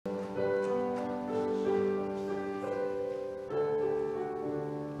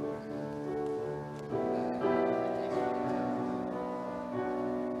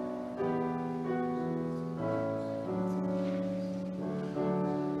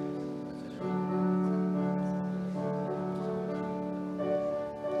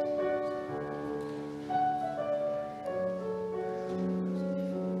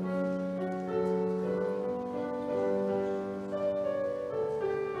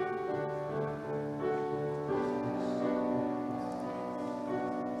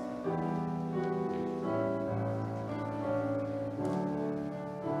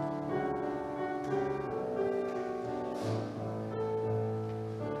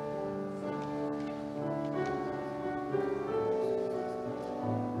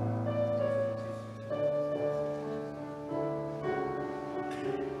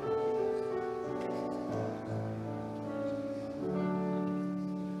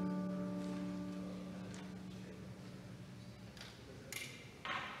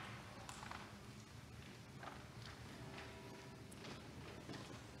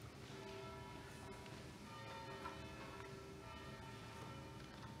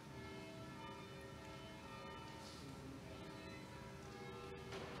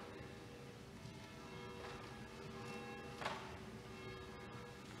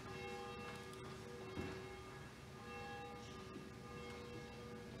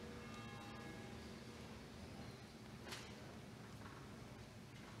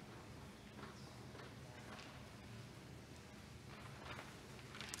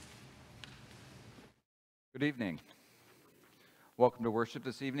Good evening. Welcome to worship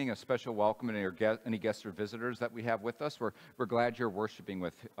this evening. A special welcome to any guests or visitors that we have with us. We're glad you're worshiping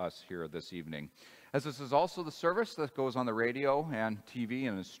with us here this evening. As this is also the service that goes on the radio and TV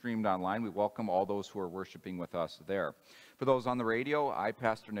and is streamed online, we welcome all those who are worshiping with us there. For those on the radio, I,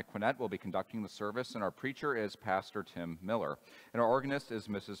 Pastor Nick Quinnett, will be conducting the service, and our preacher is Pastor Tim Miller, and our organist is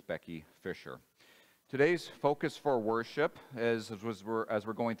Mrs. Becky Fisher. Today's focus for worship, as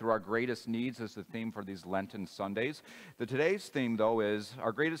we're going through our greatest needs, is the theme for these Lenten Sundays. Today's theme, though, is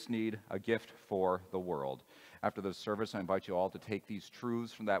our greatest need, a gift for the world. After the service, I invite you all to take these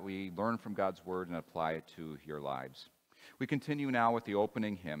truths that we learn from God's Word and apply it to your lives. We continue now with the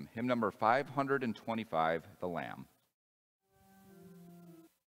opening hymn, hymn number 525, The Lamb.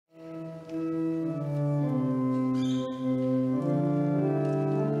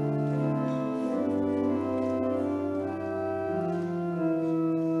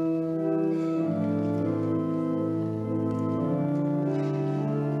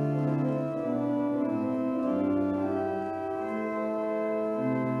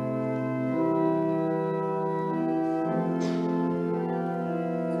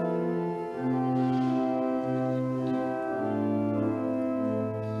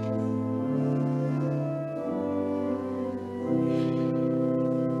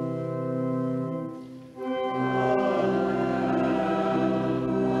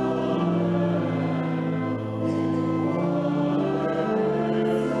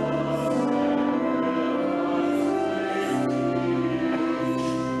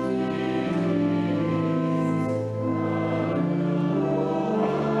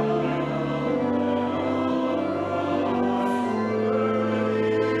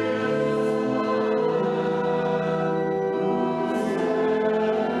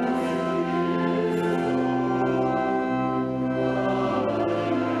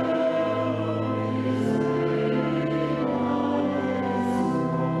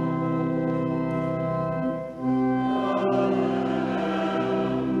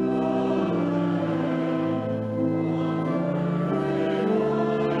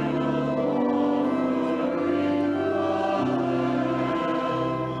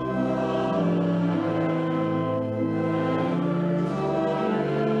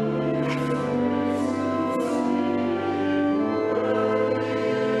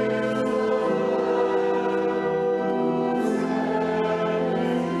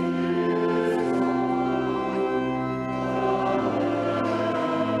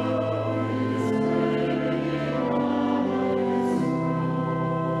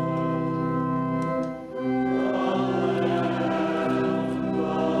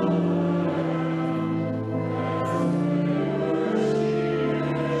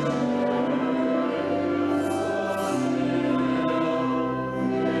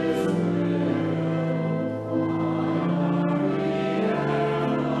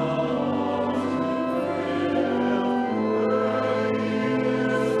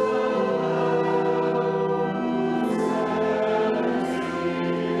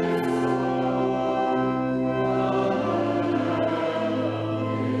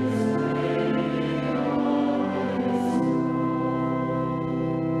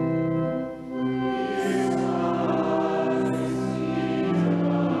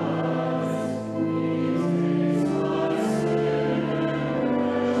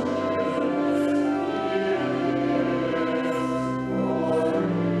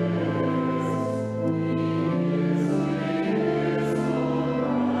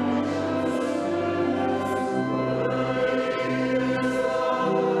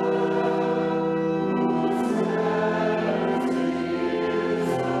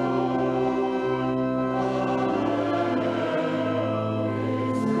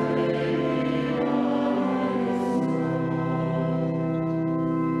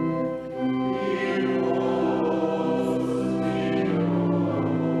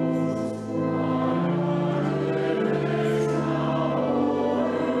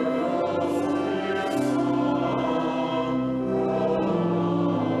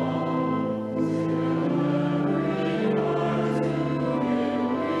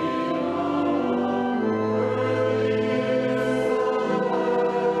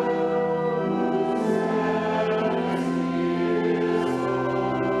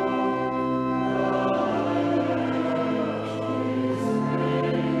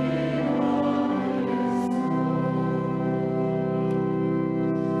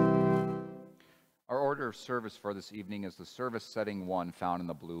 Service for this evening is the service setting 1 found in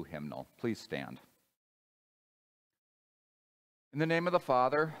the blue hymnal. Please stand. In the name of the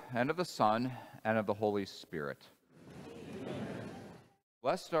Father, and of the Son, and of the Holy Spirit.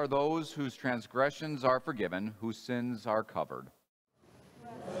 Blessed are those whose transgressions are forgiven, whose sins are covered.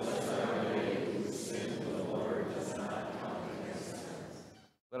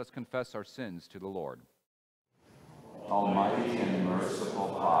 Let us confess our sins to the Lord. Almighty and merciful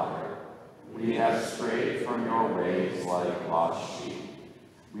Father, we have strayed from your ways like lost sheep.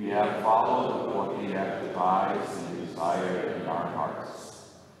 We have followed what we have devised and desired in our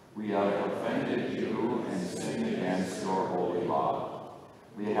hearts. We have offended you and sinned against your holy law.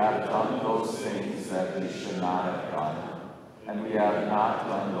 We have done those things that we should not have done, and we have not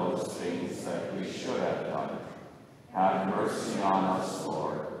done those things that we should have done. Have mercy on us,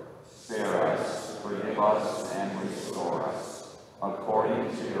 Lord. Spare us, forgive us, and restore us,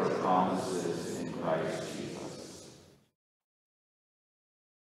 according to your promises in Christ Jesus.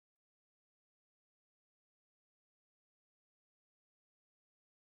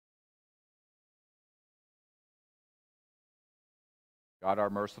 God,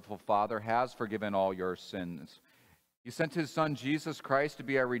 our merciful Father, has forgiven all your sins. He sent his Son, Jesus Christ, to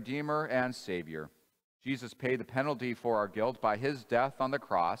be our Redeemer and Savior. Jesus paid the penalty for our guilt by his death on the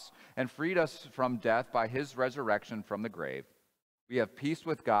cross and freed us from death by his resurrection from the grave. We have peace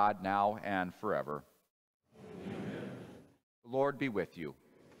with God now and forever. Amen. The Lord be with you.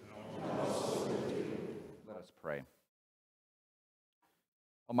 And also with you. Let us pray.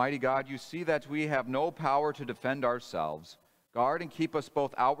 Almighty God, you see that we have no power to defend ourselves. Guard and keep us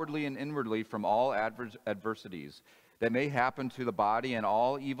both outwardly and inwardly from all adversities that may happen to the body and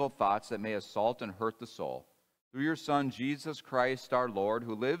all evil thoughts that may assault and hurt the soul. Through your Son, Jesus Christ our Lord,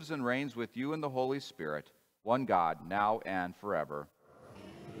 who lives and reigns with you in the Holy Spirit, one God, now and forever.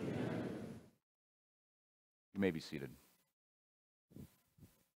 Amen. You may be seated.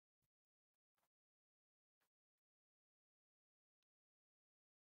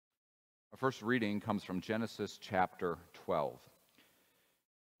 Our first reading comes from Genesis chapter 12.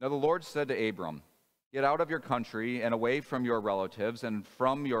 Now the Lord said to Abram, "Get out of your country and away from your relatives and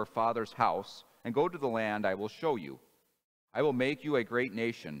from your father's house, and go to the land I will show you. I will make you a great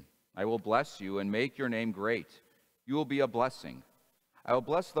nation. I will bless you and make your name great. You will be a blessing. I will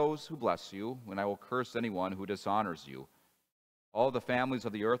bless those who bless you, and I will curse anyone who dishonors you. All the families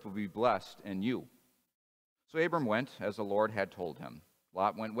of the earth will be blessed in you." So Abram went as the Lord had told him.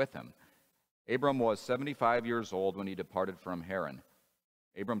 Lot went with him. Abram was 75 years old when he departed from Haran.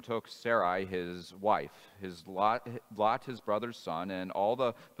 Abram took Sarai his wife, Lot his brother's son, and all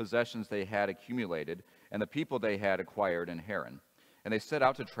the possessions they had accumulated, and the people they had acquired in Haran. And they set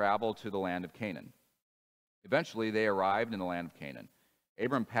out to travel to the land of Canaan. Eventually they arrived in the land of Canaan.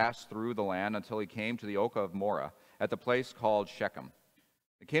 Abram passed through the land until he came to the oak of Moreh, at the place called Shechem.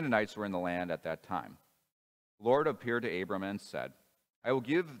 The Canaanites were in the land at that time. The Lord appeared to Abram and said, "I will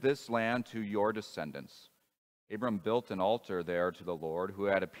give this land to your descendants." Abram built an altar there to the Lord who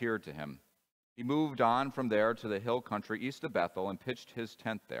had appeared to him. He moved on from there to the hill country east of Bethel and pitched his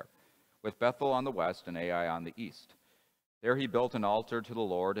tent there, with Bethel on the west and Ai on the east. There he built an altar to the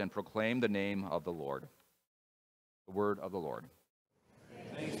Lord and proclaimed the name of the Lord. The word of the Lord.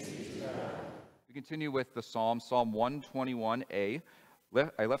 Thanks be to God. We continue with the Psalm 121a.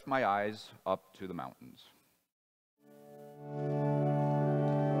 I left my eyes up to the mountains.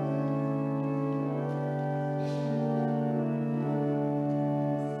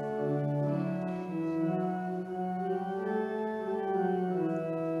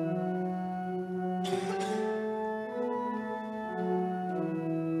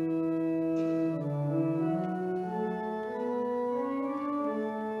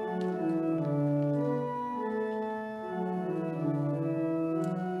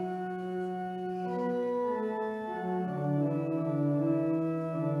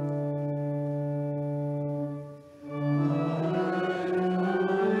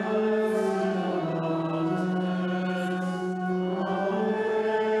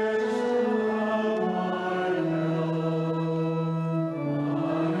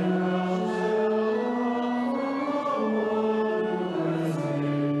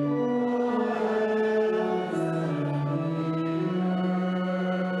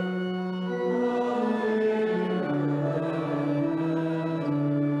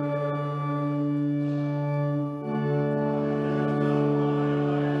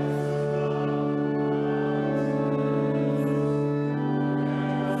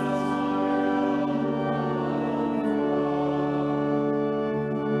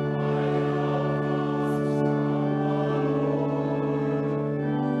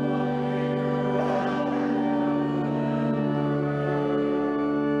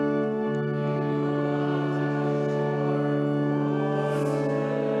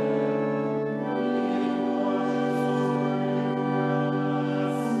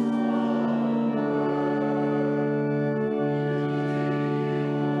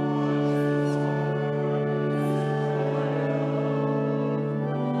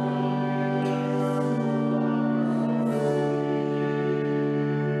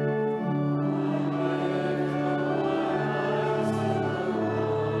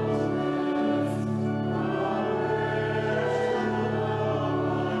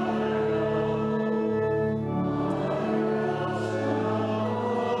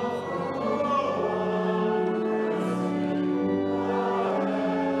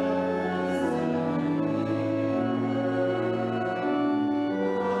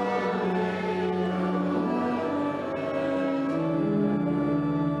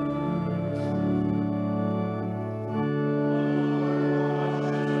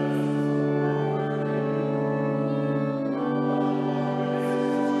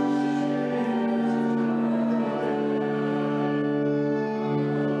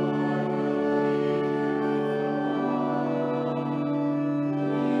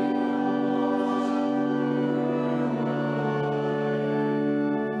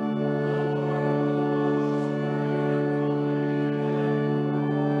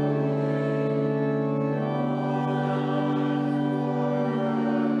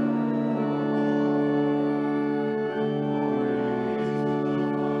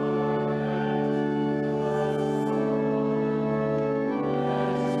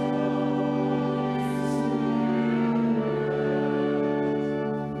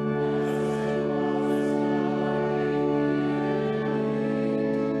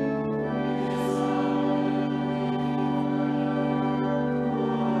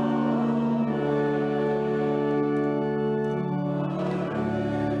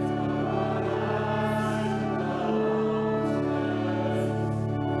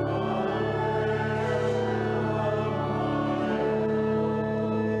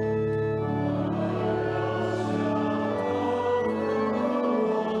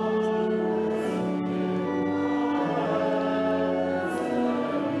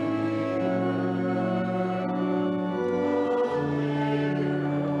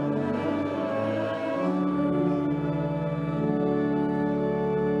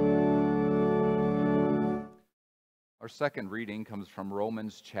 Our second reading comes from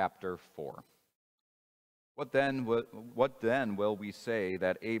Romans chapter 4. What then will we say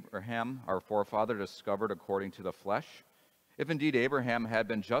that Abraham, our forefather, discovered according to the flesh? If indeed Abraham had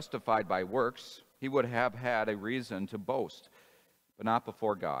been justified by works, he would have had a reason to boast, but not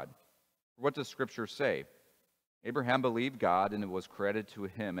before God. For what does Scripture say? Abraham believed God, and it was credited to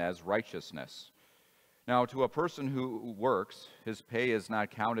him as righteousness. Now, to a person who works, his pay is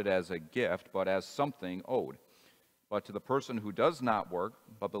not counted as a gift, but as something owed. But to the person who does not work,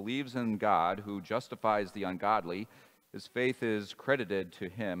 but believes in God, who justifies the ungodly, his faith is credited to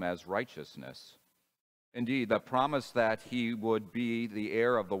him as righteousness. Indeed, the promise that he would be the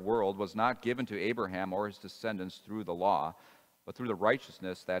heir of the world was not given to Abraham or his descendants through the law, but through the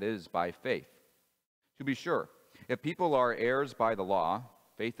righteousness that is by faith. To be sure, if people are heirs by the law,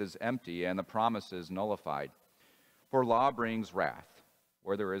 faith is empty and the promise is nullified. For law brings wrath.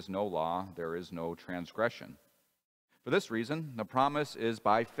 Where there is no law, there is no transgression. For this reason, the promise is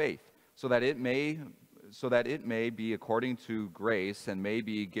by faith, so that it may be according to grace and may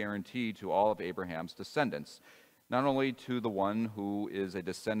be guaranteed to all of Abraham's descendants, not only to the one who is a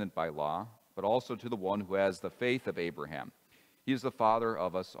descendant by law, but also to the one who has the faith of Abraham. He is the father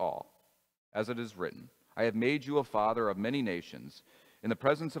of us all. As it is written, I have made you a father of many nations. In the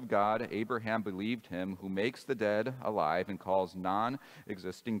presence of God, Abraham believed him who makes the dead alive and calls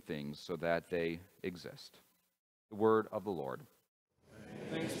non-existing things so that they exist. The word of the Lord.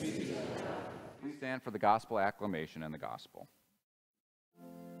 Thanks be to God. Please stand for the gospel acclamation and the gospel.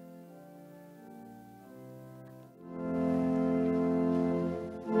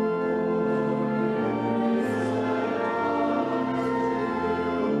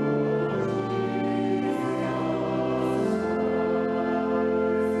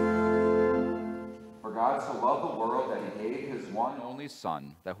 For God so loved the world that he gave his one And only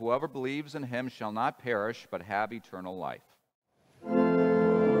Son, that whoever believes in him shall not perish, but have eternal life.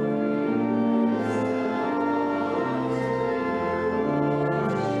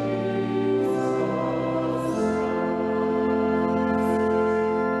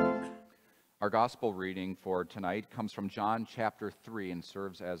 Our gospel reading for tonight comes from John chapter 3 and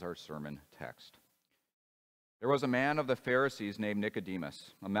serves as our sermon text. There was a man of the Pharisees named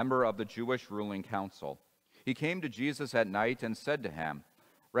Nicodemus, a member of the Jewish ruling council. He came to Jesus at night and said to him,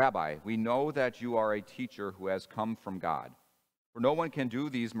 Rabbi, we know that you are a teacher who has come from God. For no one can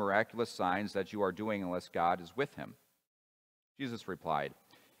do these miraculous signs that you are doing unless God is with him. Jesus replied,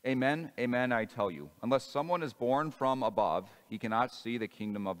 Amen, amen, I tell you, unless someone is born from above, he cannot see the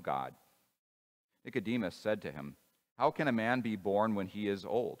kingdom of God. Nicodemus said to him, How can a man be born when he is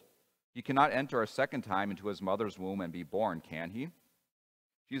old? He cannot enter a second time into his mother's womb and be born, can he?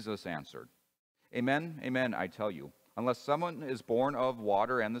 Jesus answered, Amen, amen, I tell you, unless someone is born of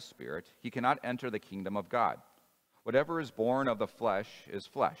water and the Spirit, he cannot enter the kingdom of God. Whatever is born of the flesh is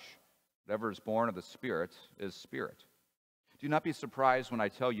flesh. Whatever is born of the Spirit is spirit. Do not be surprised when I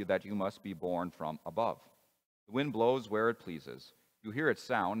tell you that you must be born from above. The wind blows where it pleases. You hear its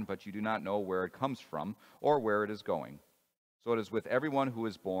sound, but you do not know where it comes from or where it is going. So it is with everyone who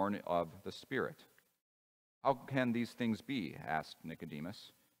is born of the Spirit. How can these things be? Asked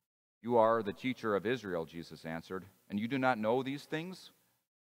Nicodemus. You are the teacher of Israel, Jesus answered, and you do not know these things?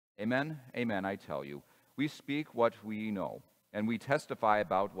 Amen, amen, I tell you. We speak what we know, and we testify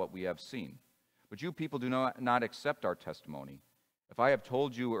about what we have seen. But you people do not accept our testimony. If I have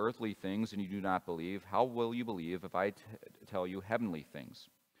told you earthly things and you do not believe, how will you believe if I tell you heavenly things?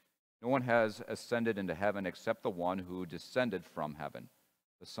 No one has ascended into heaven except the one who descended from heaven,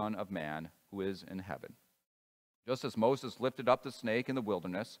 the Son of Man who is in heaven. Just as Moses lifted up the snake in the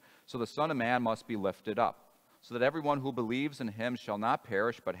wilderness, so the Son of Man must be lifted up, so that everyone who believes in him shall not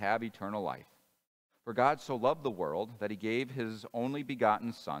perish but have eternal life. For God so loved the world that he gave his only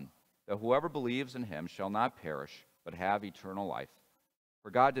begotten Son, that whoever believes in him shall not perish but have eternal life.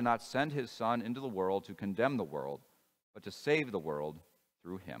 For God did not send his Son into the world to condemn the world, but to save the world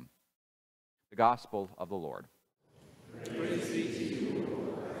through him. The Gospel of the Lord. Praise be to you,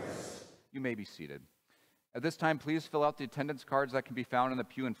 Lord Christ. You may be seated. At this time, please fill out the attendance cards that can be found in the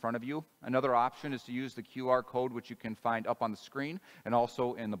pew in front of you. Another option is to use the QR code, which you can find up on the screen and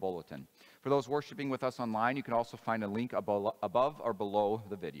also in the bulletin. For those worshiping with us online, you can also find a link above or below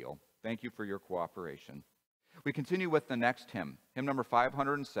the video. Thank you for your cooperation. We continue with the next hymn, hymn number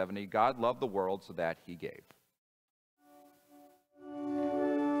 570, God Loved the World So That He Gave.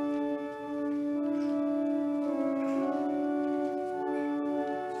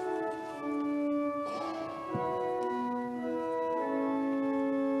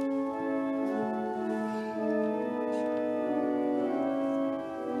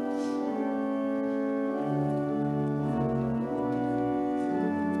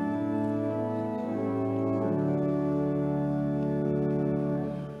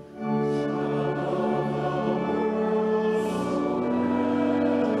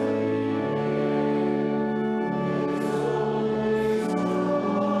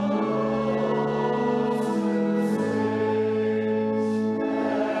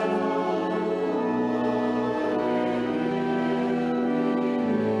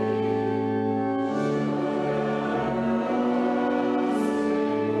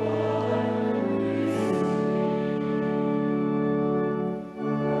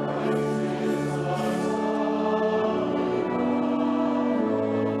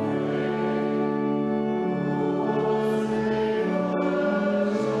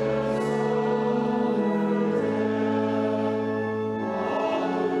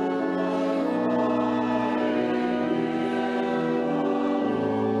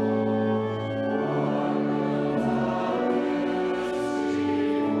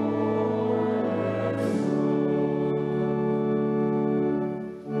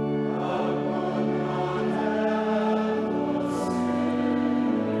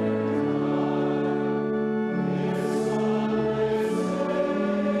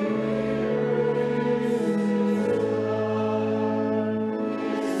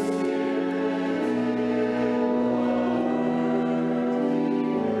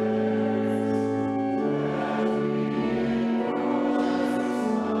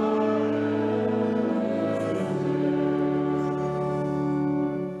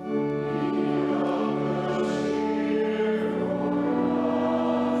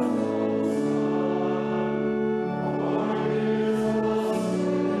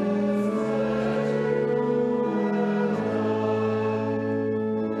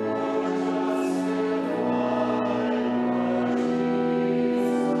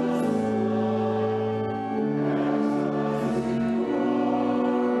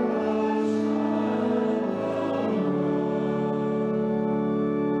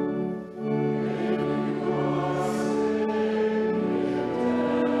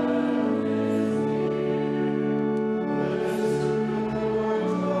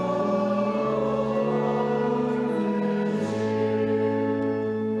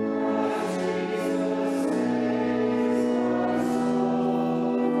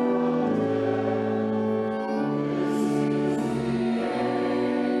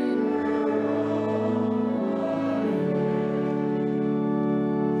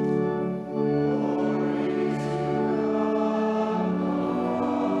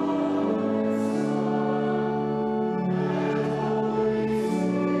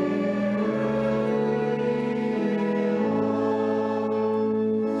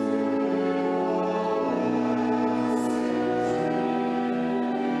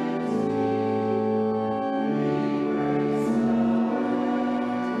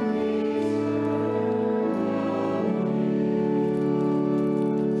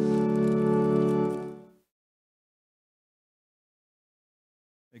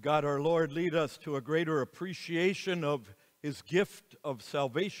 May God our Lord lead us to a greater appreciation of his gift of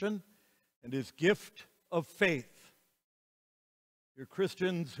salvation and his gift of faith. You're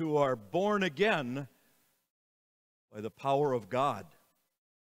Christians who are born again by the power of God.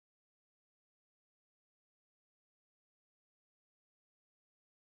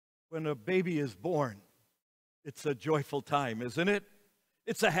 When a baby is born, it's a joyful time, isn't it?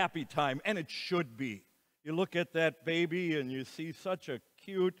 It's a happy time, and it should be. You look at that baby and you see such a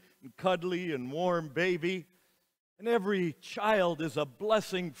cute and cuddly and warm baby. And every child is a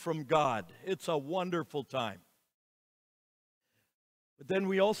blessing from God. It's a wonderful time. But then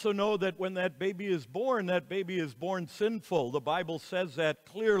we also know that when that baby is born sinful. The Bible says that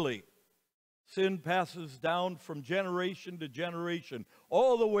clearly. Sin passes down from generation to generation,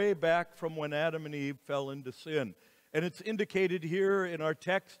 all the way back from when Adam and Eve fell into sin. And it's indicated here in our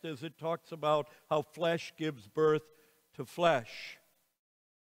text as it talks about how flesh gives birth to flesh.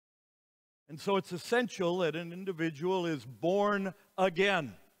 And so it's essential that an individual is born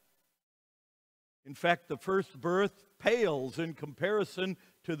again. In fact, the first birth pales in comparison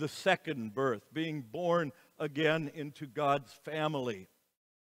to the second birth, being born again into God's family.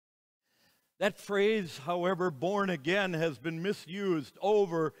 That phrase, however, born again, has been misused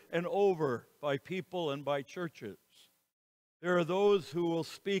over and over by people and by churches. There are those who will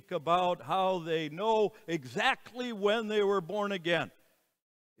speak about how they know exactly when they were born again.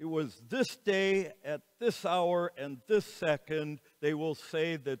 It was this day, at this hour, and this second. They will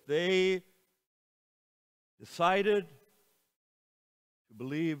say that they decided to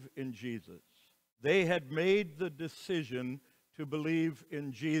believe in Jesus. They had made the decision to believe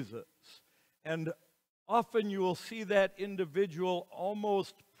in Jesus. And often you will see that individual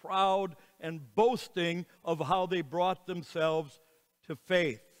almost proud and boasting of how they brought themselves to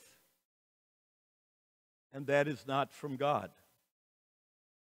faith. And that is not from God.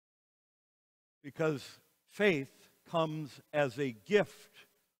 Because faith comes as a gift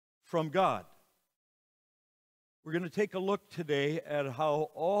from God. We're going to take a look today at how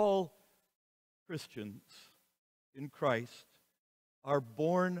all Christians in Christ are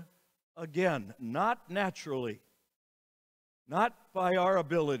born again, not naturally, not by our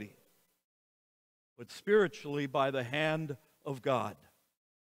ability, but spiritually by the hand of God.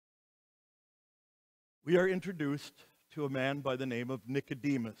 We are introduced to a man by the name of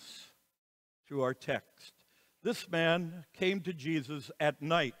Nicodemus through our text. This man came to Jesus at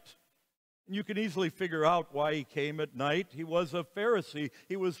night. And you can easily figure out why he came at night. He was a Pharisee.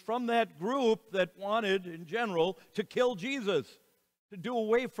 He was from that group that wanted, in general, to kill Jesus, to do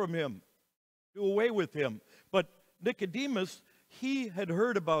away from him, do away with him. But Nicodemus, he had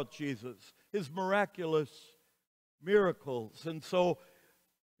heard about Jesus, his miraculous miracles, and so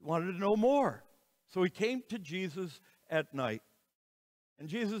he wanted to know more. So he came to Jesus at night. And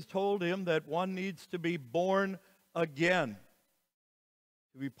Jesus told him that one needs to be born again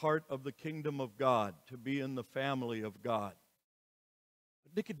to be part of the kingdom of God, to be in the family of God.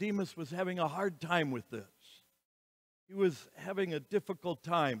 But Nicodemus was having a hard time with this. He was having a difficult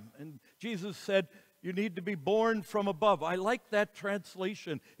time. And Jesus said, you need to be born from above. I like that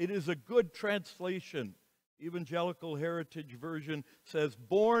translation. It is a good translation. Evangelical Heritage Version says,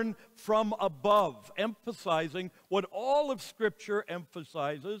 born from above, emphasizing what all of Scripture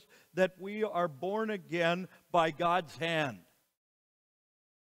emphasizes, that we are born again by God's hand.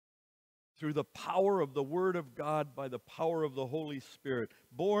 Through the power of the Word of God, by the power of the Holy Spirit.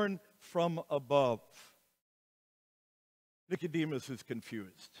 Born from above. Nicodemus is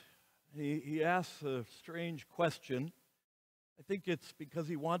confused. He asks a strange question. I think it's because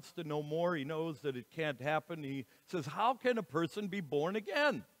he wants to know more. He knows that it can't happen. He says, how can a person be born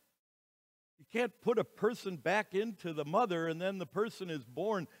again? You can't put a person back into the mother and then the person is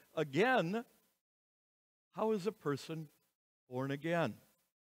born again. How is a person born again?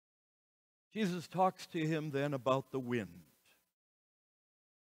 Jesus talks to him then about the wind.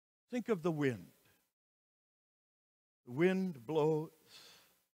 Think of the wind. The wind blows.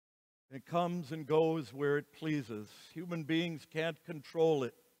 It comes and goes where it pleases. Human beings can't control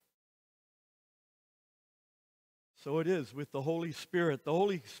it. So it is with the Holy Spirit. The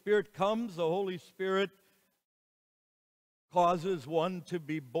Holy Spirit comes, the Holy Spirit causes one to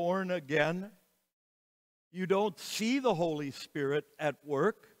be born again. You don't see the Holy Spirit at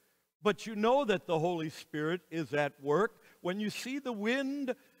work, but you know that the Holy Spirit is at work. When you see the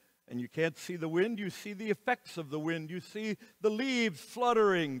wind, and you can't see the wind, you see the effects of the wind. You see the leaves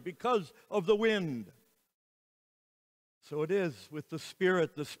fluttering because of the wind. So it is with the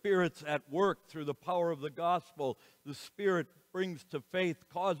Spirit. The Spirit's at work through the power of the gospel. The Spirit brings to faith,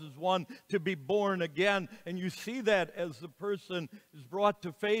 causes one to be born again. And you see that as the person is brought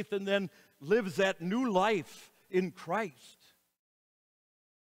to faith and then lives that new life in Christ.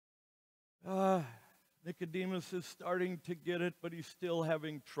 Nicodemus is starting to get it, but he's still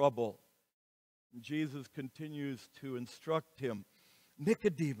having trouble. And Jesus continues to instruct him.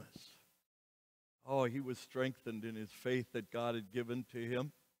 Nicodemus, oh, he was strengthened in his faith that God had given to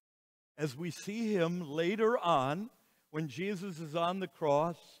him. As we see him later on, when Jesus is on the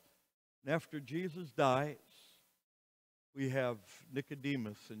cross, and after Jesus dies, we have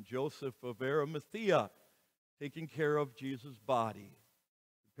Nicodemus and Joseph of Arimathea taking care of Jesus' body,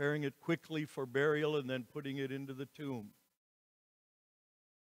 preparing it quickly for burial and then putting it into the tomb.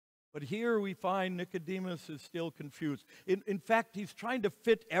 But here we find Nicodemus is still confused. In fact, he's trying to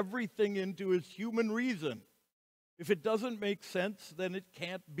fit everything into his human reason. If it doesn't make sense, then it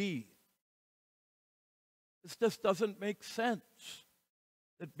can't be. This just doesn't make sense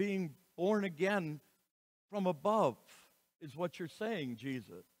that being born again from above is what you're saying,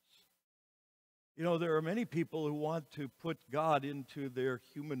 Jesus. You know, there are many people who want to put God into their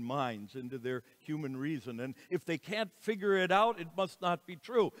human minds, into their human reason. And if they can't figure it out, it must not be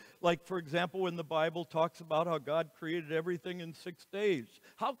true. Like, for example, when the Bible talks about how God created everything in 6 days.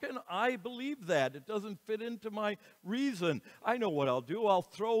 How can I believe that? It doesn't fit into my reason. I know what I'll do. I'll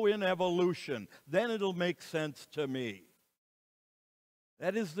throw in evolution. Then it'll make sense to me.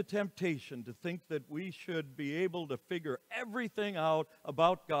 That is the temptation, to think that we should be able to figure everything out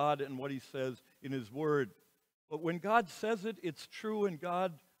about God and what He says in His Word. But when God says it, it's true, and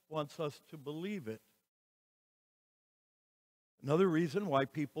God wants us to believe it. Another reason why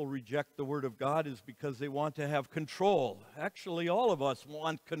people reject the Word of God is because they want to have control. Actually, all of us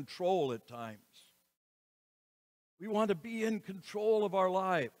want control at times. We want to be in control of our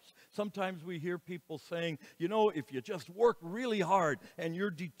lives. Sometimes we hear people saying, you know, if you just work really hard and you're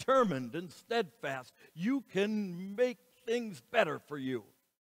determined and steadfast, you can make things better for you.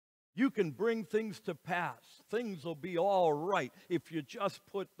 You can bring things to pass. Things will be all right if you just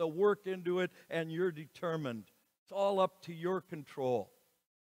put the work into it and you're determined. It's all up to your control.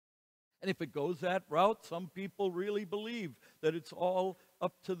 And if it goes that route, some people really believe that it's all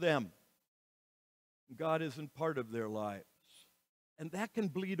up to them. God isn't part of their lives. And that can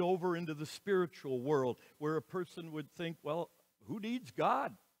bleed over into the spiritual world, where a person would think, well, who needs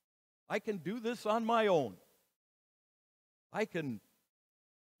God? I can do this on my own. I can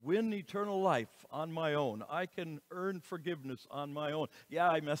win eternal life on my own. I can earn forgiveness on my own. Yeah,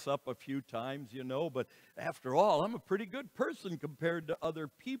 I mess up a few times, you know, but after all, I'm a pretty good person compared to other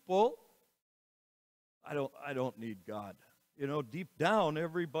people. I don't need God. You know, deep down,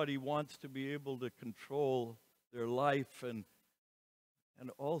 everybody wants to be able to control their life and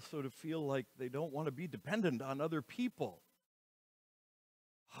also to feel like they don't want to be dependent on other people.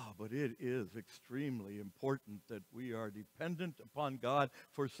 But it is extremely important that we are dependent upon God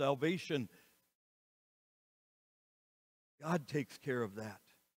for salvation. God takes care of that,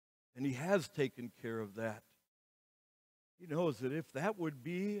 and He has taken care of that. He knows that if that would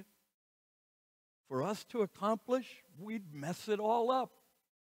be for us to accomplish, we'd mess it all up.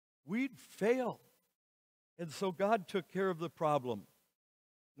 We'd fail. And so God took care of the problem.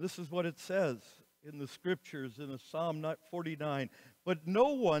 This is what it says in the Scriptures in Psalm 49. But no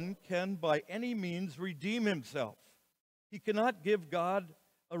one can by any means redeem himself. He cannot give God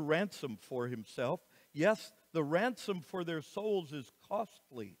a ransom for himself. Yes, the ransom for their souls is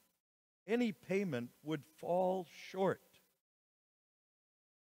costly. Any payment would fall short.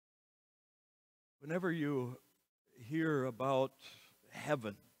 Whenever you hear about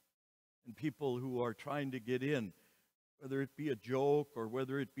heaven and people who are trying to get in, whether it be a joke or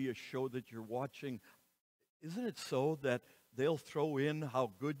whether it be a show that you're watching, isn't it so that they'll throw in how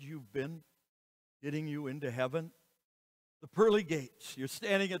good you've been getting you into heaven? The pearly gates. You're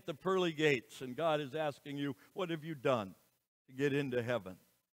standing at the pearly gates, and God is asking you, what have you done to get into heaven?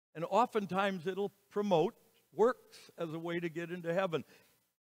 And oftentimes it'll promote works as a way to get into heaven.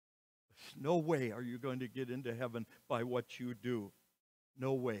 There's no way are you going to get into heaven by what you do.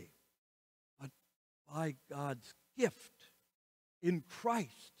 No way. But by God's gift in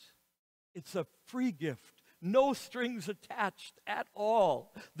Christ. It's a free gift. No strings attached at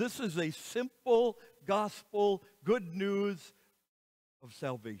all. This is a simple gospel, good news of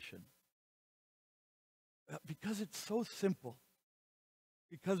salvation. Because it's so simple.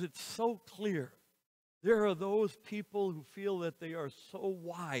 Because it's so clear. There are those people who feel that they are so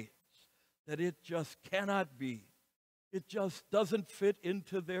wise that it just cannot be. It just doesn't fit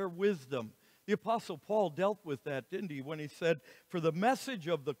into their wisdom. The Apostle Paul dealt with that, didn't he, when he said, "For the message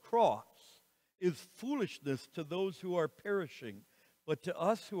of the cross is foolishness to those who are perishing, but to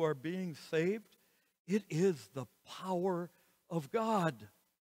us who are being saved, it is the power of God."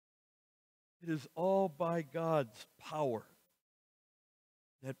 It is all by God's power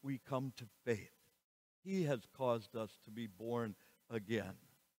that we come to faith. He has caused us to be born again.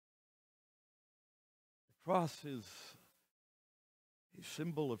 The cross is a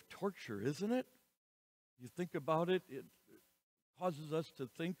symbol of torture, isn't it? You think about it, it causes us to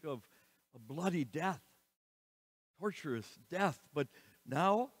think of a bloody death, torturous death. But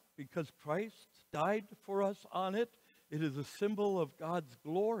now, because Christ died for us on it, it is a symbol of God's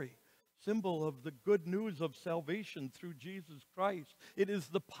glory, symbol of the good news of salvation through Jesus Christ. It is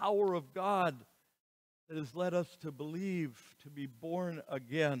the power of God that has led us to believe, to be born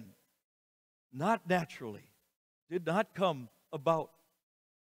again. Not naturally, did not come about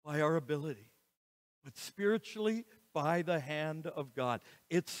by our ability, but spiritually by the hand of God.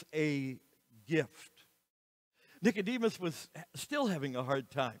 It's a gift. Nicodemus was still having a hard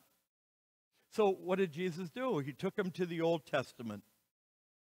time. So what did Jesus do? He took him to the Old Testament.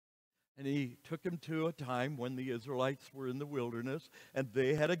 And he took him to a time when the Israelites were in the wilderness, and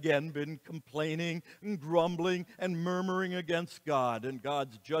they had again been complaining and grumbling and murmuring against God, and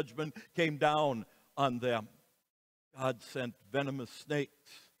God's judgment came down on them. God sent venomous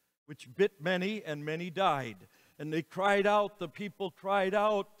snakes, which bit many, and many died. And they cried out, the people cried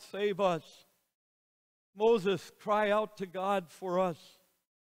out, "Save us." Moses, cry out to God for us.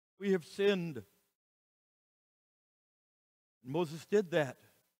 We have sinned. And Moses did that.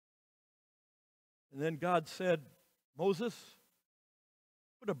 And then God said, "Moses,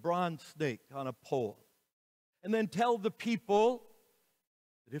 put a bronze snake on a pole, and then tell the people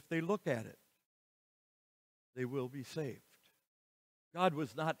that if they look at it, they will be saved." God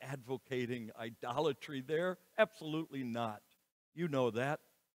was not advocating idolatry there. Absolutely not. You know that.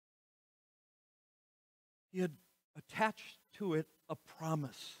 He had attached to it a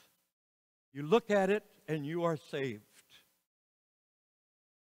promise. You look at it and you are saved.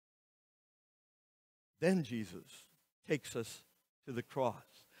 Then Jesus takes us to the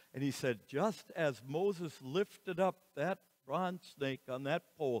cross. And he said, just as Moses lifted up that bronze snake on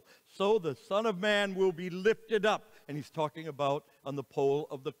that pole, so the Son of Man will be lifted up. And he's talking about on the pole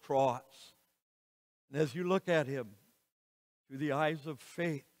of the cross. And as you look at him through the eyes of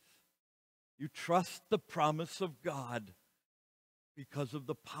faith, you trust the promise of God because of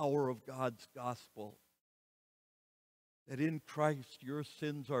the power of God's gospel. That in Christ your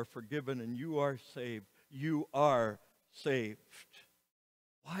sins are forgiven and you are saved. You are saved.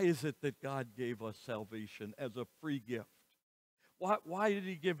 Why is it that God gave us salvation as a free gift? Why did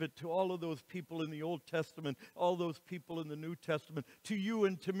he give it to all of those people in the Old Testament, all those people in the New Testament, to you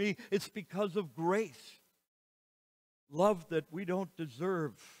and to me? It's because of grace. Love that we don't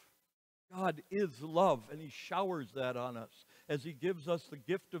deserve. God is love, and he showers that on us as he gives us the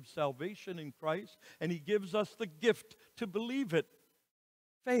gift of salvation in Christ, and he gives us the gift to believe it,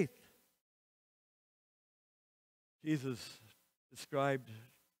 faith. Jesus described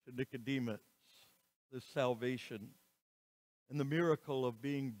to Nicodemus this salvation and the miracle of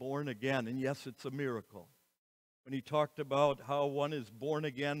being born again. And yes, it's a miracle. When he talked about how one is born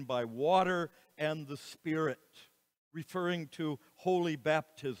again by water and the Spirit, referring to holy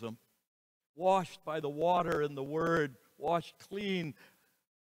baptism, washed by the water and the Word, washed clean,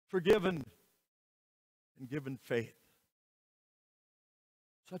 forgiven, and given faith.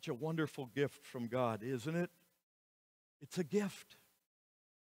 Such a wonderful gift from God, isn't it? It's a gift.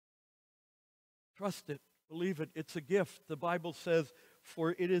 Trust it. Believe it. It's a gift. The Bible says,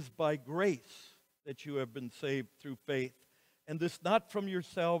 "For it is by grace that you have been saved through faith. And this not from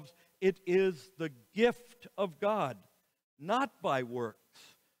yourselves, it is the gift of God, not by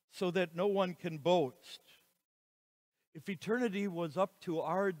works, so that no one can boast." If eternity was up to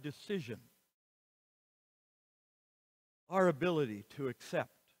our decision, our ability to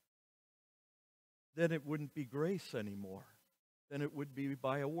accept, then it wouldn't be grace anymore. Then it would be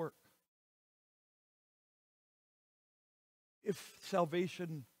by a work. If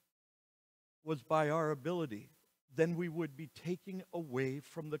salvation was by our ability, then we would be taking away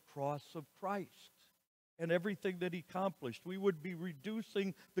from the cross of Christ and everything that he accomplished. We would be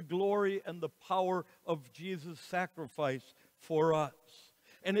reducing the glory and the power of Jesus' sacrifice for us.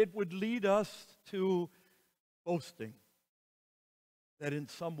 And it would lead us to boasting that in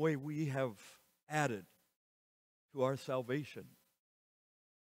some way we have added to our salvation.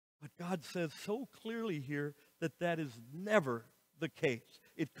 But God says so clearly here that that is never the case.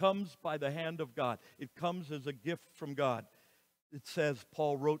 It comes by the hand of God. It comes as a gift from God. It says,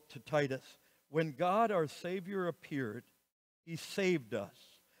 Paul wrote to Titus, When God our Savior appeared, he saved us,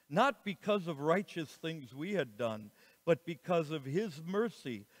 not because of righteous things we had done, but because of his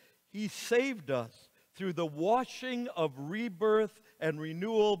mercy. He saved us through the washing of rebirth and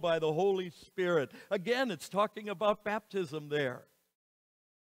renewal by the Holy Spirit. Again, it's talking about baptism there.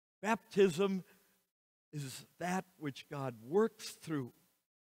 Baptism is that which God works through,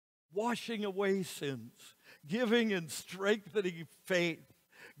 washing away sins, giving and strengthening faith.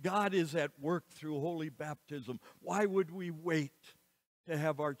 God is at work through holy baptism. Why would we wait to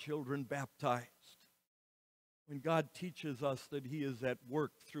have our children baptized when God teaches us that he is at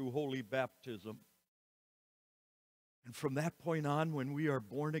work through holy baptism? And from that point on, when we are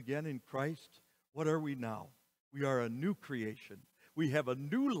born again in Christ, what are we now? We are a new creation. We have a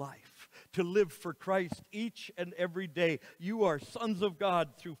new life to live for Christ each and every day. You are sons of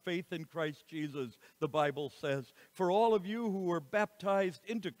God through faith in Christ Jesus, the Bible says. For all of you who were baptized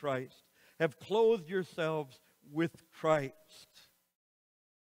into Christ have clothed yourselves with Christ.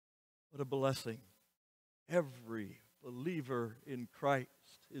 What a blessing. Every believer in Christ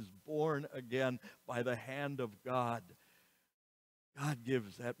is born again by the hand of God. God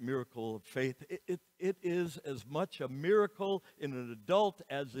gives that miracle of faith. It is as much a miracle in an adult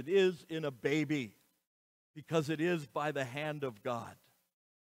as it is in a baby, because it is by the hand of God.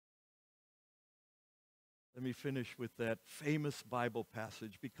 Let me finish with that famous Bible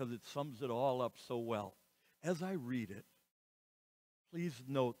passage because it sums it all up so well. As I read it, please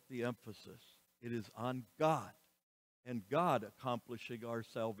note the emphasis. It is on God and God accomplishing our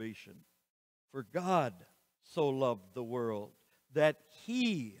salvation. For God so loved the world that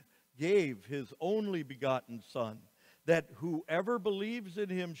he gave his only begotten Son, that whoever believes in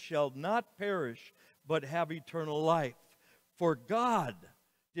him shall not perish, but have eternal life. For God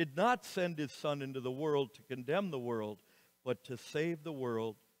did not send his Son into the world to condemn the world, but to save the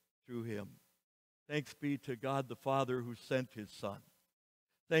world through him. Thanks be to God the Father who sent his Son.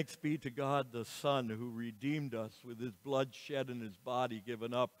 Thanks be to God the Son who redeemed us with his blood shed and his body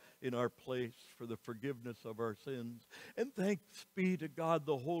given up in our place for the forgiveness of our sins. And thanks be to God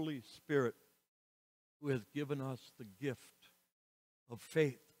the Holy Spirit who has given us the gift of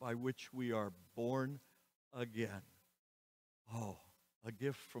faith by which we are born again. Oh, a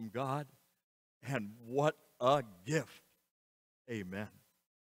gift from God, and what a gift. Amen.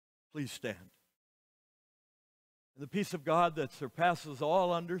 Please stand. And the peace of God that surpasses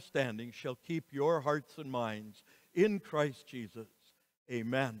all understanding shall keep your hearts and minds in Christ Jesus.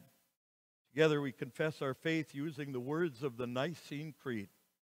 Amen. Together we confess our faith using the words of the Nicene Creed.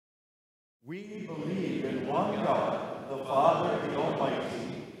 We believe in one God, the Father, the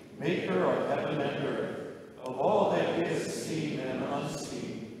Almighty, maker of heaven and earth, of all that is seen and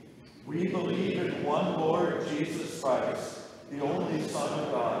unseen. We believe in one Lord Jesus Christ, the only Son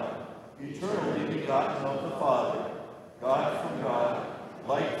of God, eternally begotten of the Father, God from God,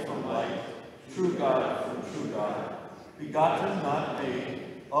 light from light, true God from true God, begotten, not made,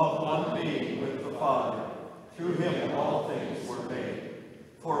 of one being with the Father. Through him all things were made.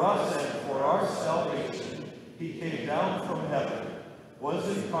 For us and for our salvation, he came down from heaven, was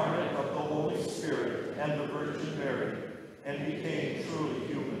incarnate of the Holy Spirit and the Virgin Mary, and became truly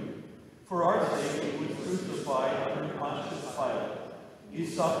human. For our sake he was crucified under Pontius Pilate. He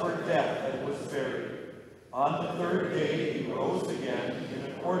suffered death and was buried. On the third day he rose again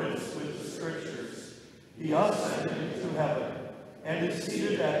in accordance with the Scriptures. He ascended into heaven and is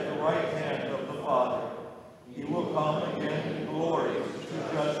seated at the right hand of the Father. He will come again in glory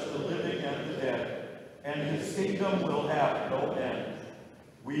to judge the living and the dead, and his kingdom will have no end.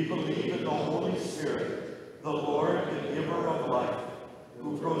 We believe in the Holy Spirit, the Lord, the giver of life,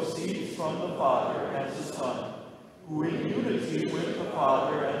 who proceeds from the Father and the Son, who in unity with the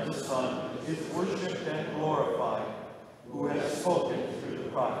Father and the Son is worshipped and glorified, who has spoken through the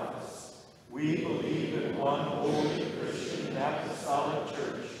prophets. We believe in one holy Christian apostolic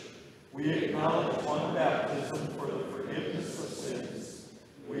church. We acknowledge one baptism for the forgiveness of sins.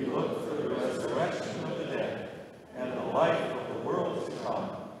 We look for the resurrection of the dead and the life of the world to come.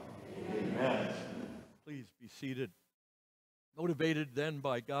 Amen. Please be seated. Motivated then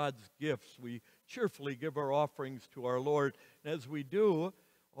by God's gifts, we cheerfully give our offerings to our Lord. And as we do,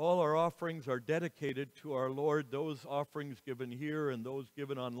 all our offerings are dedicated to our Lord. Those offerings given here and those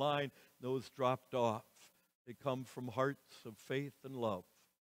given online, those dropped off. They come from hearts of faith and love.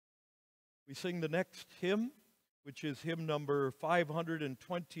 We sing the next hymn, which is hymn number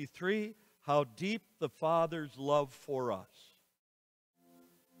 523, How Deep the Father's Love for Us.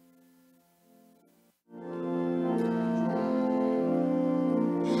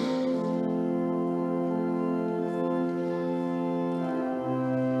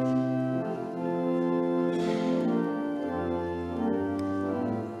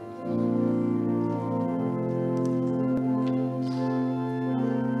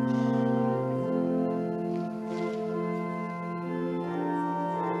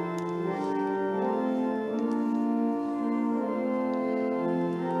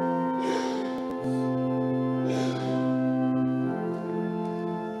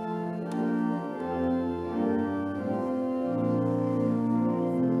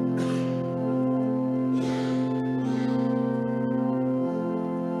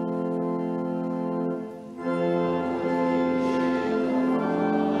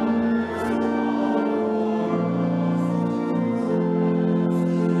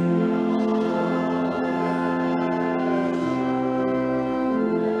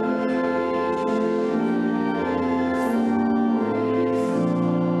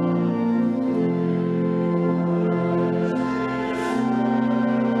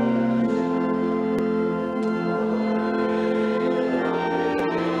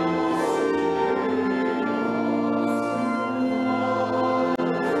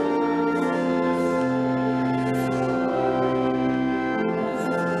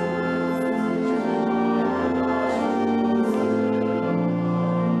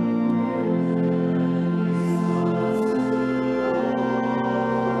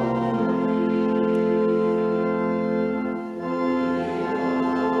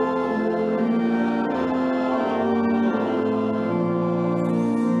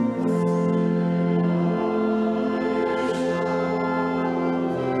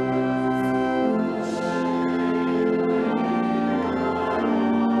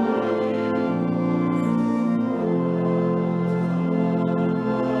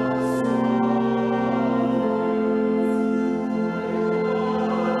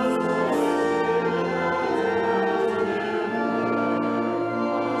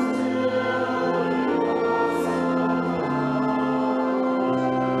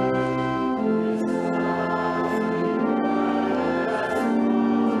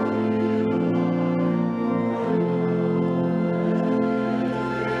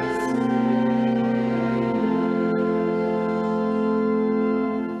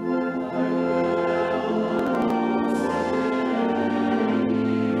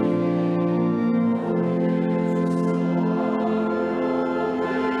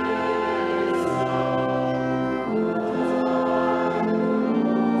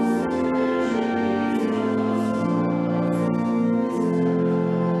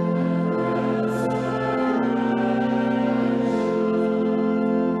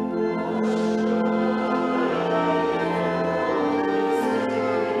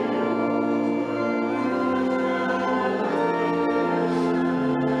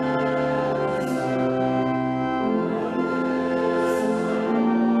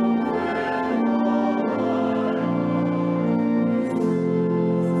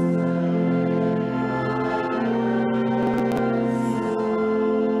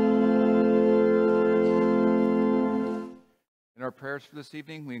 prayers for this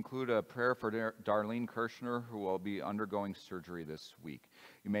evening. We include a prayer for Darlene Kirshner, who will be undergoing surgery this week.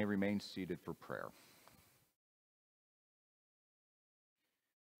 You may remain seated for prayer.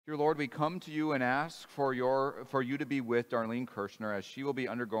 Dear Lord, we come to you and ask for you to be with Darlene Kirshner as she will be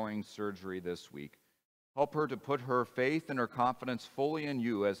undergoing surgery this week. Help her to put her faith and her confidence fully in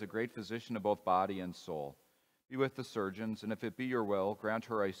you as a great physician of both body and soul. Be with the surgeons, and if it be your will, grant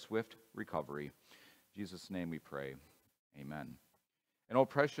her a swift recovery. In Jesus' name we pray. Amen. And O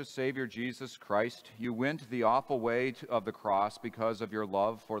precious Savior Jesus Christ, you went the awful way of the cross because of your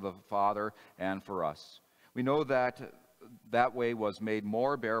love for the Father and for us. We know that way was made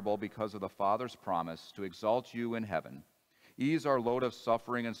more bearable because of the Father's promise to exalt you in heaven. Ease our load of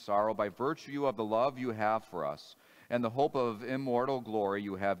suffering and sorrow by virtue of the love you have for us and the hope of immortal glory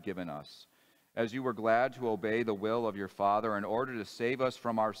you have given us. As you were glad to obey the will of your Father in order to save us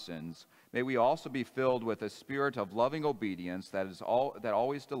from our sins, may we also be filled with a spirit of loving obedience that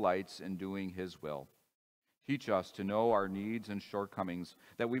always delights in doing his will. Teach us to know our needs and shortcomings,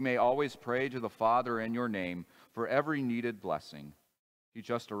 that we may always pray to the Father in your name for every needed blessing. Teach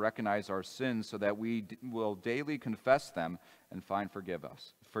us to recognize our sins so that we will daily confess them and find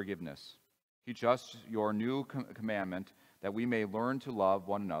forgiveness. Teach us your new commandment, that we may learn to love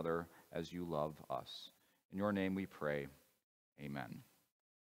one another as you love us. In your name we pray. Amen.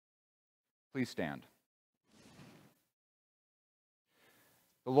 Please stand.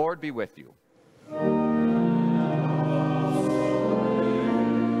 The Lord be with you.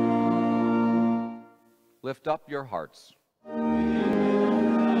 Lift up your hearts.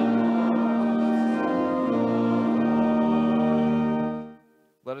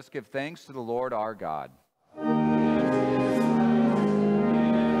 Let us give thanks to the Lord our God.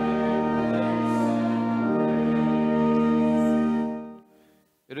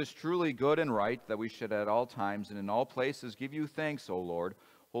 It is truly good and right that we should at all times and in all places give you thanks, O Lord,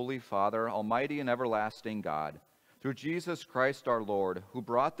 Holy Father, Almighty and everlasting God, through Jesus Christ our Lord, who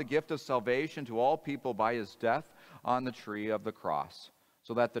brought the gift of salvation to all people by his death on the tree of the cross,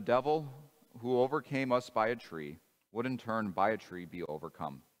 so that the devil, who overcame us by a tree, would in turn by a tree be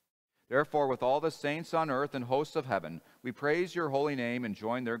overcome. Therefore, with all the saints on earth and hosts of heaven, we praise your holy name and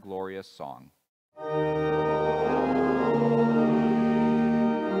join their glorious song.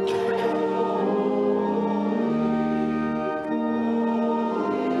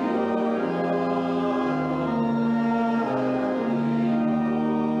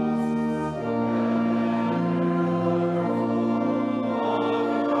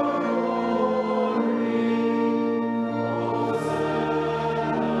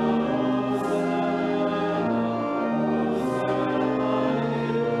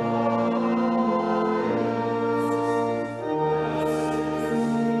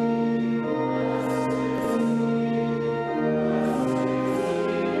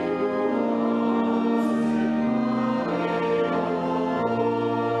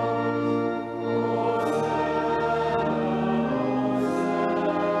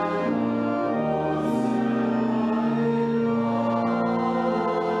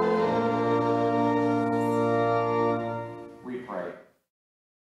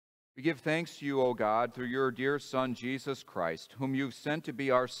 We give thanks to you, O God, through your dear Son, Jesus Christ, whom you've sent to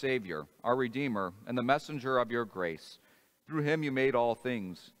be our Savior, our Redeemer, and the messenger of your grace. Through him you made all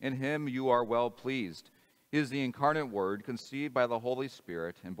things. In him you are well pleased. He is the incarnate Word, conceived by the Holy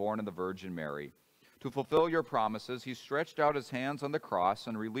Spirit and born of the Virgin Mary. To fulfill your promises, he stretched out his hands on the cross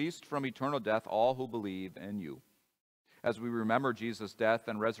and released from eternal death all who believe in you. As we remember Jesus' death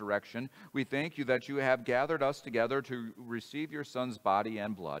and resurrection, we thank you that you have gathered us together to receive your Son's body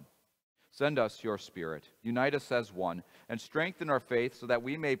and blood. Send us your Spirit, unite us as one, and strengthen our faith so that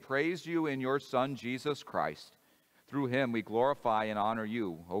we may praise you in your Son, Jesus Christ. Through him we glorify and honor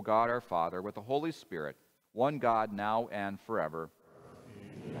you, O God our Father, with the Holy Spirit, one God, now and forever.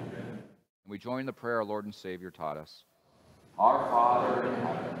 Amen. And we join the prayer our Lord and Savior taught us. Our Father in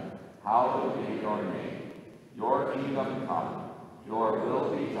heaven, hallowed be your name. Your kingdom come, your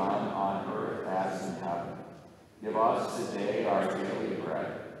will be done on earth as in heaven. Give us today our daily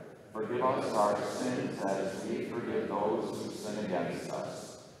bread. Forgive us our sins as we forgive those who sin against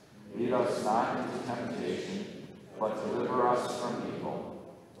us. Lead us not into temptation, but deliver us from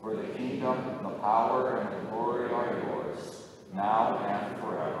evil. For the kingdom, the power, and the glory are yours, now and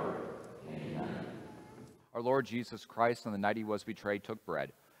forever. Amen. Our Lord Jesus Christ, on the night he was betrayed, took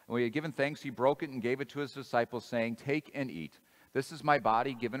bread. And when he had given thanks, he broke it and gave it to his disciples, saying, "Take and eat. This is my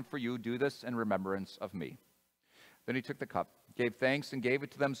body given for you. Do this in remembrance of me." Then he took the cup, gave thanks, and gave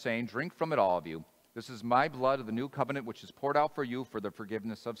it to them, saying, "Drink from it, all of you. This is my blood of the new covenant, which is poured out for you for the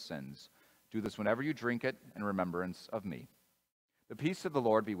forgiveness of sins. Do this whenever you drink it in remembrance of me." The peace of the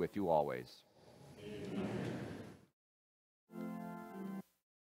Lord be with you always.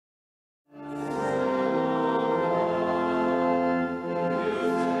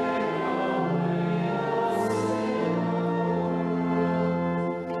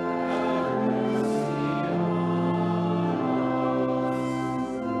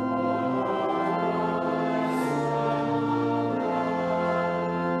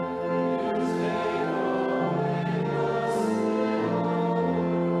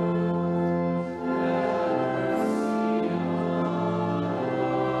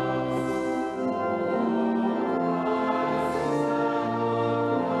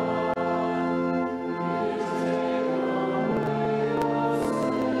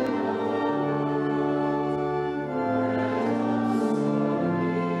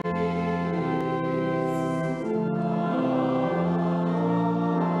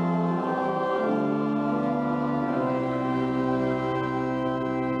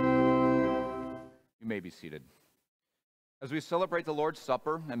 May be seated. As we celebrate the Lord's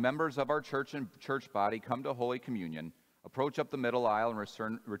Supper and members of our church and church body come to Holy Communion, approach up the middle aisle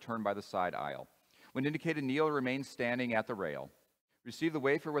and return by the side aisle. When indicated, kneel or remain standing at the rail. Receive the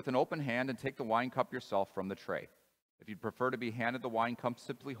wafer with an open hand and take the wine cup yourself from the tray. If you'd prefer to be handed the wine cup,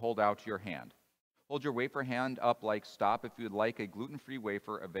 simply hold out your hand. Hold your wafer hand up like stop if you would like a gluten-free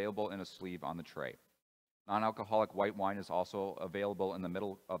wafer available in a sleeve on the tray. Non-alcoholic white wine is also available in the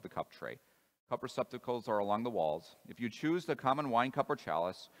middle of the cup tray. Cup receptacles are along the walls. If you choose the common wine cup or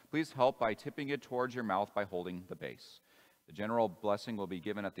chalice, please help by tipping it towards your mouth by holding the base. The general blessing will be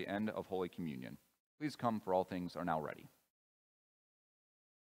given at the end of Holy Communion. Please come, for all things are now ready.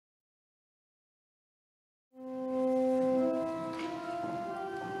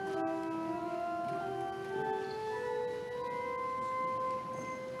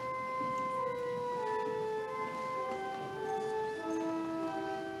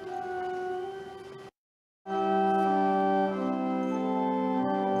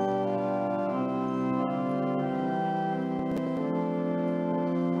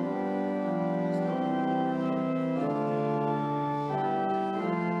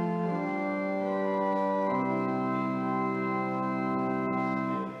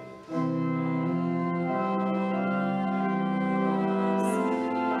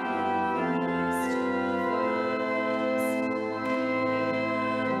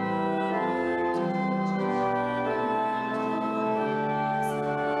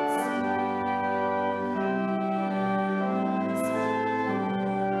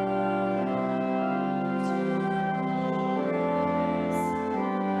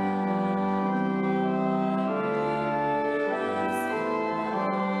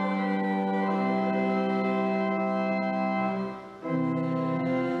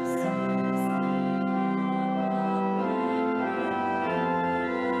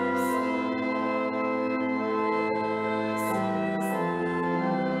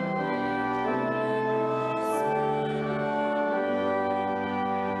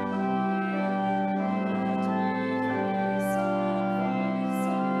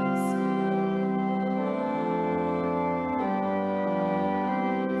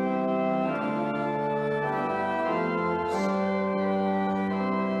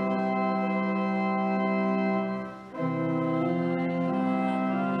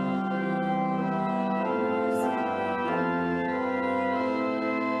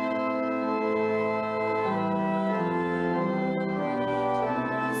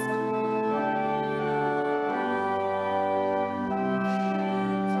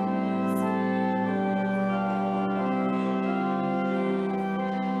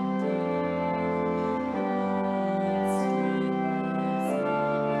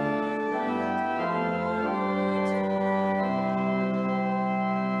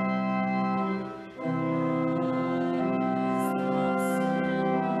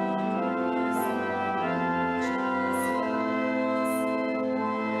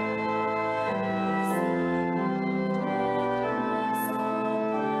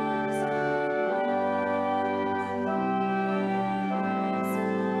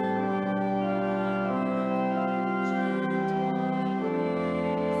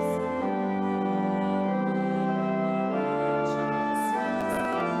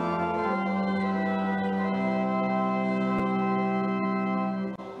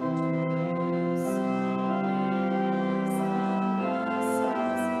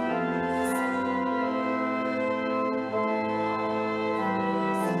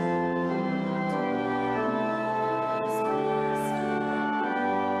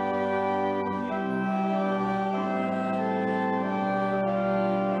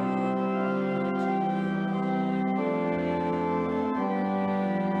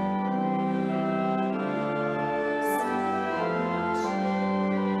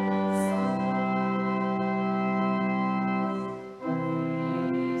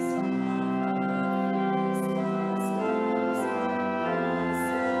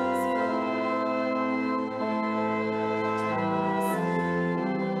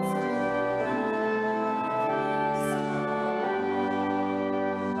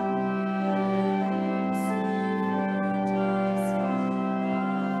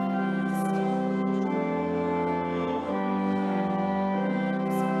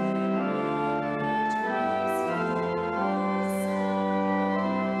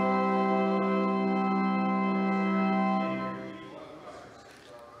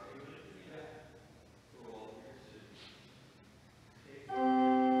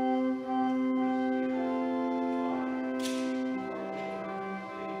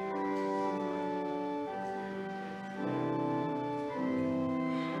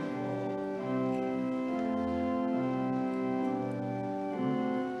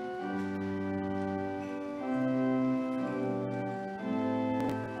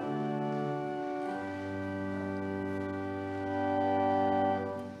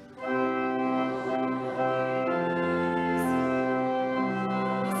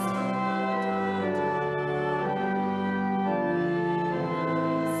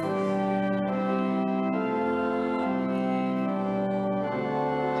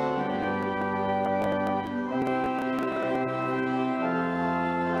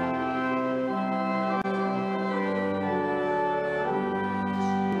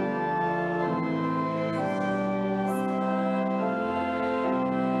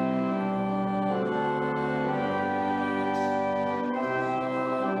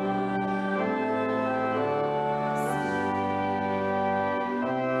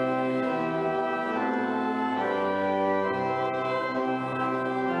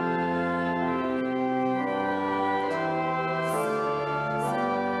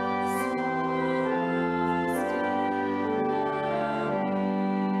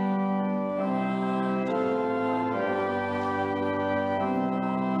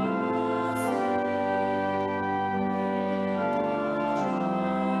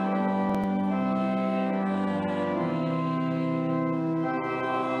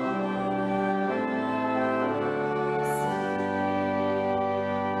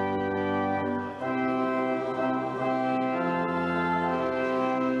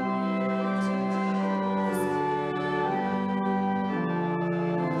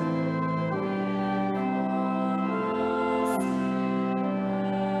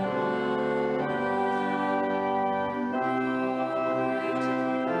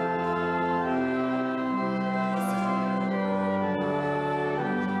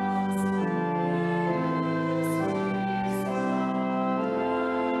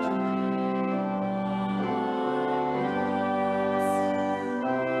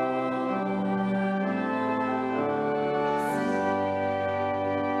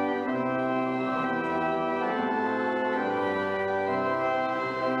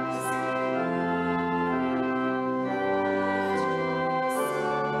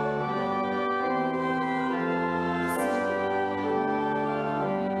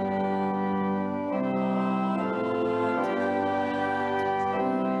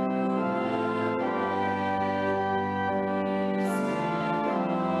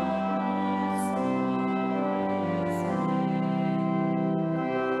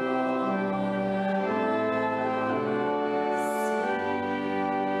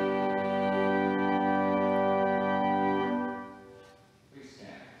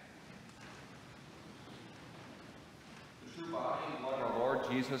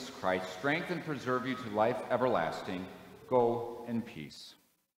 Jesus Christ strengthen and preserve you to life everlasting. Go in peace.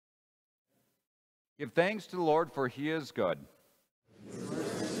 Give thanks to the Lord, for he is good.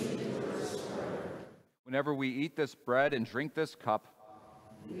 Whenever we eat this bread and drink this cup,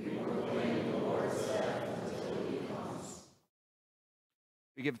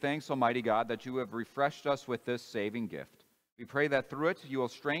 we give thanks, Almighty God, that you have refreshed us with this saving gift. We pray that through it you will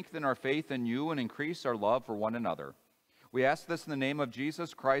strengthen our faith in you and increase our love for one another. We ask this in the name of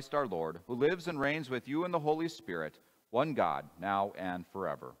Jesus Christ our Lord, who lives and reigns with you in the Holy Spirit, one God, now and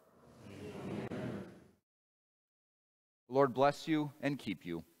forever. Amen. The Lord bless you and keep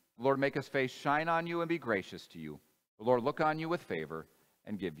you. The Lord make his face shine on you and be gracious to you. The Lord look on you with favor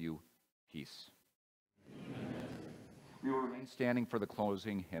and give you peace. Amen. We will remain standing for the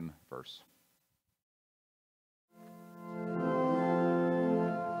closing hymn verse.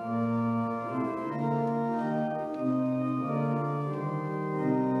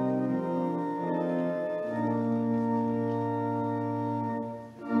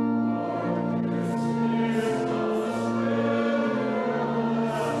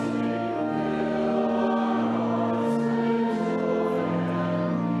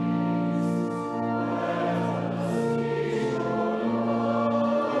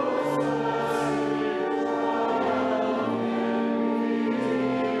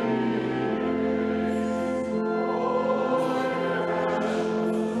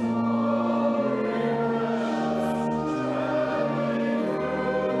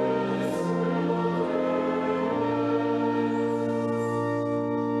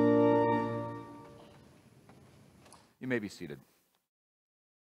 You may be seated.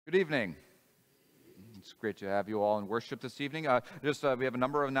 Good evening. It's great to have you all in worship this evening. We have a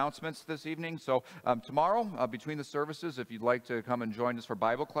number of announcements this evening. So tomorrow, between the services, if you'd like to come and join us for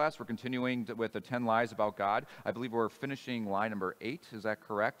Bible class, we're continuing with the 10 Lies About God. I believe we're finishing line number 8, is that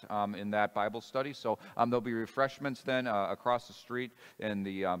correct, in that Bible study? So there'll be refreshments then across the street in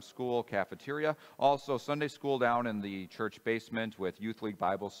the school cafeteria. Also, Sunday school down in the church basement with Youth League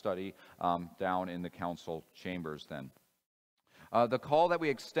Bible study down in the council chambers then. The call that we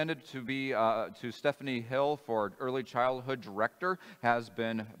extended to Stephanie Hill for Early Childhood Director has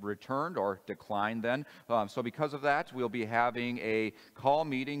been returned or declined then. So because of that, we'll be having a call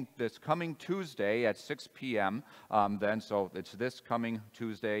meeting this coming Tuesday at 6 p.m. Then. So it's this coming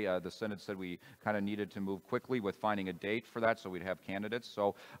Tuesday. The Synod said we kind of needed to move quickly with finding a date for that so we'd have candidates.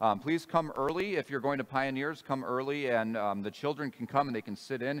 So please come early. If you're going to Pioneers, come early, and the children can come and they can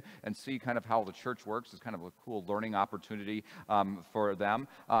sit in and see kind of how the church works. It's kind of a cool learning opportunity for them,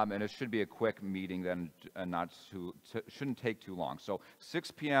 and it should be a quick meeting then, and shouldn't take too long. So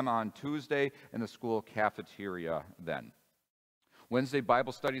 6 p.m. on Tuesday in the school cafeteria then. Wednesday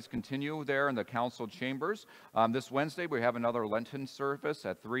Bible studies continue there in the council chambers. This Wednesday we have another Lenten service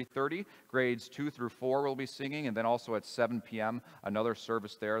at 3:30. Grades 2 through 4 will be singing, and then also at 7 p.m. another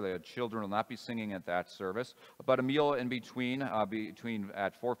service there. The children will not be singing at that service, but a meal in between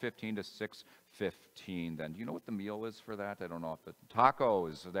at 4:15 to 6:15. Then, do you know what the meal is for that? I don't know if the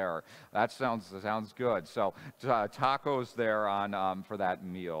tacos there. That sounds good. So tacos there on for that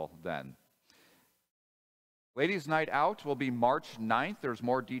meal then. Ladies' Night Out will be March 9th. There's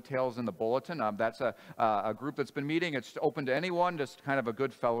more details in the bulletin. That's a group that's been meeting. It's open to anyone, just kind of a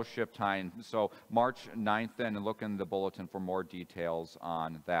good fellowship time. So March 9th then, and look in the bulletin for more details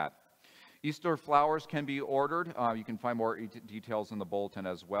on that. Easter flowers can be ordered. You can find more details in the bulletin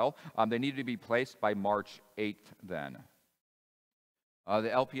as well. They need to be placed by March 8th then. The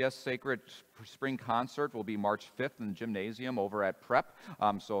LPS Sacred Spring Concert will be March 5th in the gymnasium over at Prep.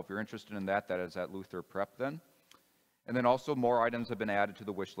 So if you're interested in that, that is at Luther Prep then. And then also more items have been added to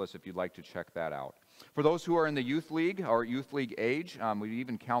the wish list if you'd like to check that out. For those who are in the youth league or youth league age, we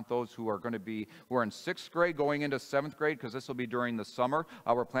even count those who are in 6th grade going into 7th grade, because this will be during the summer.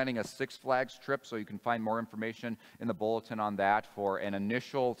 We're planning a Six Flags trip, so you can find more information in the bulletin on that. For an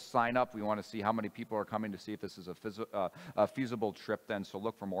initial sign up, we want to see how many people are coming to see if this is a feasible trip then, so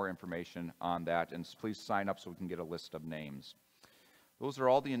look for more information on that, and please sign up so we can get a list of names. Those are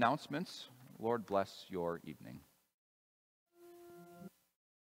all the announcements. Lord bless your evening.